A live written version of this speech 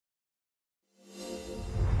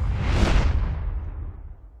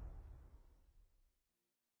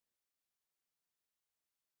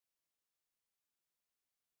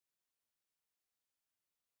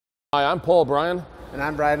Hi, I'm Paul Bryan. And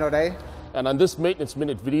I'm Brian O'Day. And on this Maintenance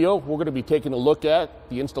Minute video, we're going to be taking a look at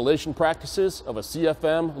the installation practices of a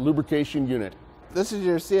CFM lubrication unit. This is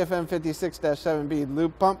your CFM 56-7B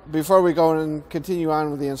lube pump. Before we go and continue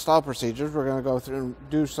on with the install procedures, we're going to go through and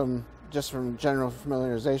do some, just from general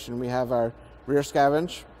familiarization. We have our rear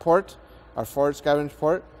scavenge port, our forward scavenge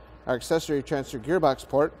port, our accessory transfer gearbox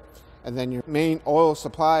port, and then your main oil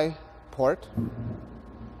supply port.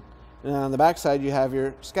 And on the back side, you have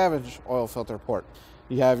your scavenge oil filter port.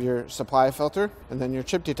 You have your supply filter and then your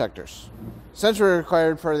chip detectors. Since we're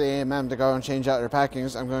required for the AMM to go and change out our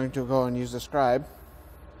packings, I'm going to go and use the scribe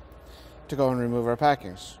to go and remove our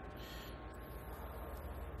packings.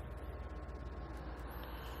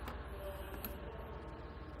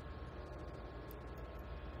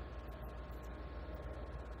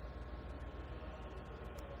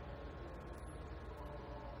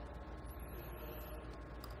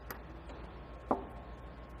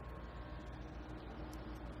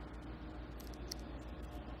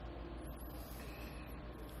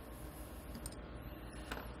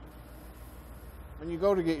 When you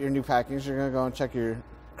go to get your new packings, you're going to go and check your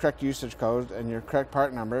correct usage code and your correct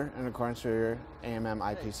part number in accordance with your AMM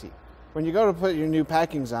IPC. When you go to put your new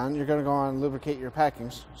packings on, you're going to go on and lubricate your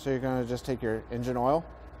packings. So you're going to just take your engine oil,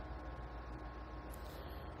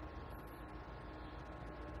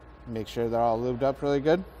 make sure they're all lubed up really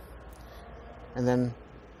good, and then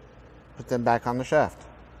put them back on the shaft.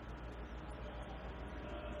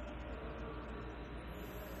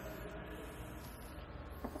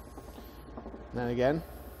 Then again,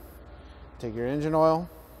 take your engine oil,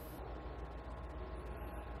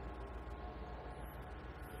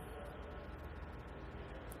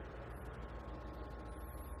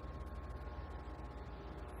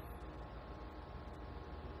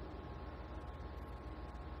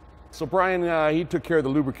 So Brian, he took care of the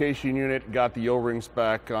lubrication unit, got the O-rings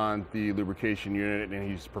back on the lubrication unit, and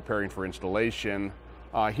he's preparing for installation.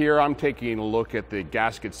 Here I'm taking a look at the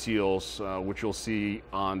gasket seals, which you'll see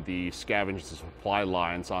on the scavenge supply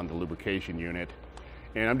lines on the lubrication unit.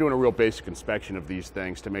 And I'm doing a real basic inspection of these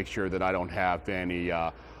things to make sure that I don't have any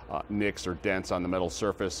nicks or dents on the metal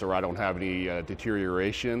surface, or I don't have any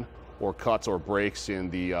deterioration or cuts or breaks in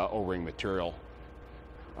the O-ring material.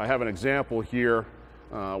 I have an example here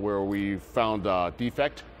where we found a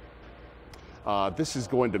defect. This is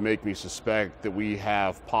going to make me suspect that we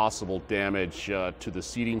have possible damage to the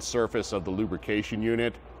seating surface of the lubrication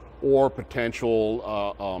unit, or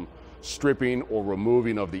potential stripping or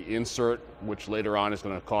removing of the insert, which later on is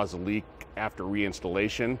going to cause a leak after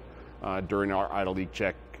reinstallation during our idle leak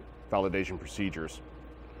check validation procedures.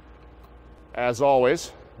 As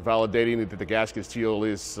always, validating that the gasket seal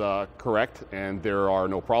is correct and there are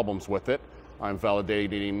no problems with it. I'm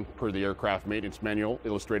validating per the aircraft maintenance manual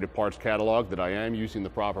illustrated parts catalog that I am using the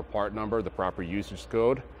proper part number, the proper usage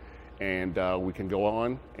code, and we can go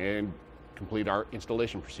on and complete our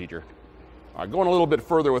installation procedure. Going a little bit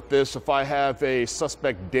further with this, if I have a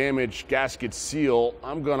suspect damaged gasket seal,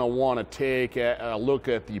 I'm going to want to take a look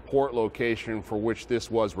at the port location for which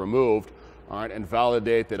this was removed, and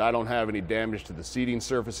validate that I don't have any damage to the seating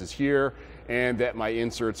surfaces here, and that my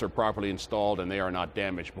inserts are properly installed and they are not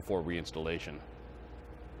damaged before reinstallation.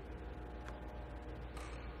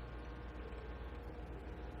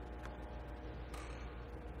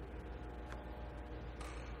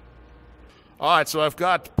 All right, so I've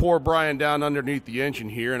got poor Brian down underneath the engine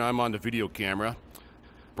here, and I'm on the video camera.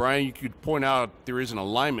 Brian, you could point out there is an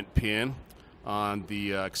alignment pin on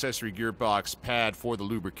the accessory gearbox pad for the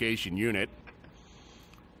lubrication unit.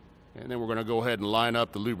 And then we're going to go ahead and line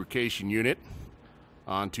up the lubrication unit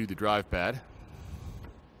onto the drive pad.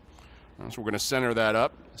 So we're going to center that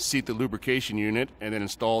up, seat the lubrication unit, and then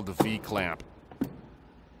install the V-clamp.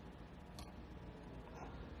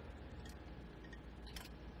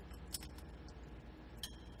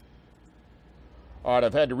 All right,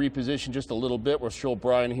 I've had to reposition just a little bit. We'll show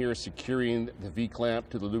Brian here securing the V-clamp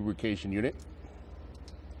to the lubrication unit.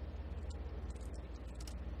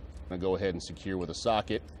 I'm going to go ahead and secure with a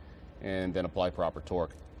socket, and then apply proper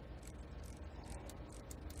torque.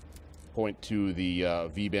 Point to the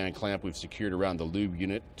V-band clamp we've secured around the lube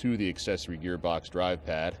unit to the accessory gearbox drive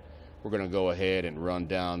pad. We're going to go ahead and run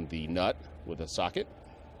down the nut with a socket.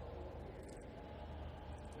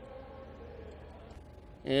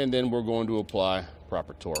 And then we're going to apply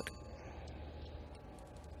proper torque.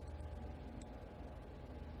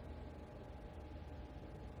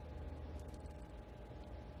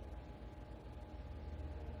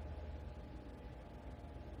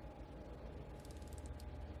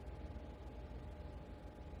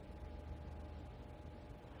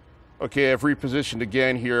 Okay, I've repositioned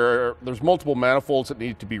again here. There's multiple manifolds that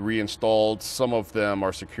need to be reinstalled. Some of them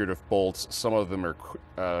are secured with bolts, some of them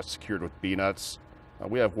are secured with B-nuts.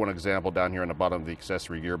 We have one example down here on the bottom of the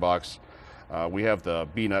accessory gearbox. We have the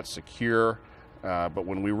B-nut secure, but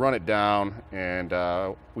when we run it down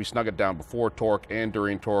and we snug it down before torque and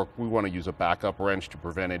during torque, we want to use a backup wrench to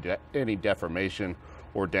prevent any deformation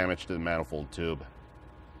or damage to the manifold tube.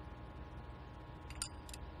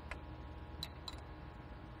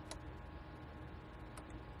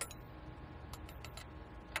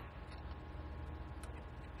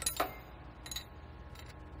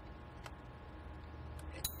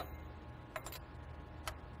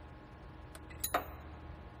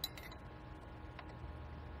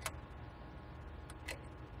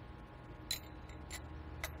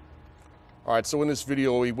 All right, so in this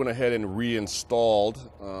video, we went ahead and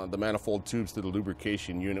reinstalled the manifold tubes to the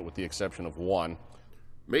lubrication unit with the exception of one.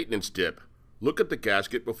 Maintenance tip: look at the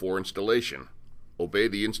gasket before installation. Obey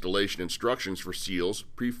the installation instructions for seals,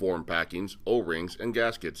 preform packings, O-rings, and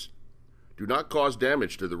gaskets. Do not cause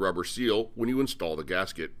damage to the rubber seal when you install the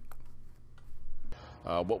gasket.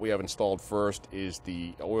 What we have installed first is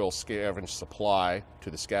the oil scavenge supply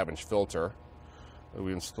to the scavenge filter.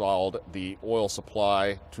 We installed the oil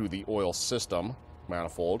supply to the oil system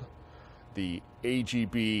manifold, the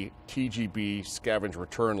AGB TGB scavenge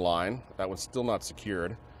return line, that one's still not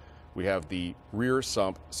secured. We have the rear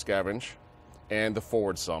sump scavenge and the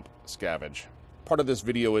forward sump scavenge. Part of this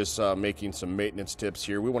video is making some maintenance tips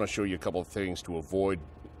here. We want to show you a couple of things to avoid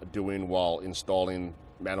doing while installing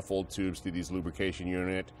manifold tubes to these lubrication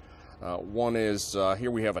unit. One is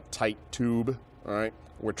here we have a tight tube. All right,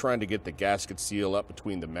 we're trying to get the gasket seal up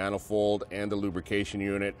between the manifold and the lubrication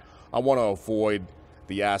unit. I want to avoid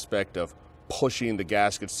the aspect of pushing the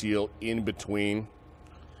gasket seal in between.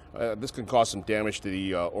 This can cause some damage to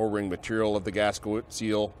the O-ring material of the gasket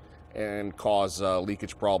seal and cause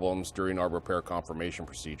leakage problems during our repair confirmation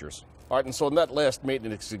procedures. All right, and so in that last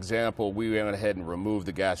maintenance example, we went ahead and removed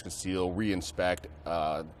the gasket seal, re-inspect,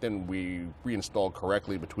 then we reinstalled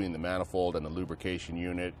correctly between the manifold and the lubrication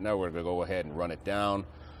unit. Now we're going to go ahead and run it down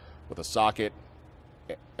with a socket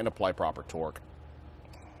and apply proper torque.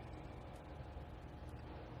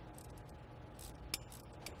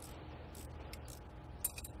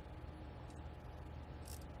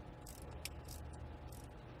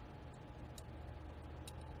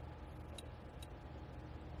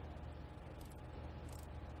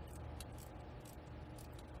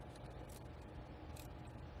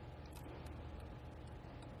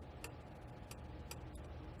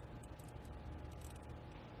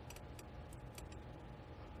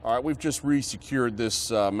 All right, we've just re-secured this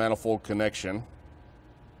manifold connection.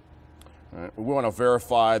 All right, we want to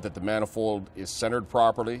verify that the manifold is centered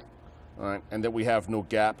properly, all right, and that we have no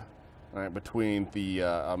gap, all right, between the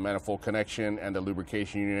manifold connection and the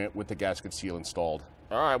lubrication unit with the gasket seal installed.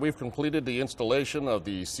 All right, we've completed the installation of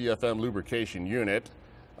the CFM lubrication unit.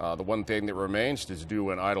 The one thing that remains is to do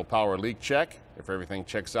an idle power leak check. If everything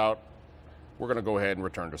checks out, we're going to go ahead and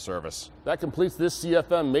return to service. That completes this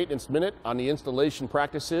CFM Maintenance Minute on the installation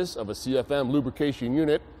practices of a CFM lubrication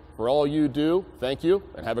unit. For all you do, thank you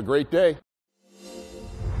and have a great day.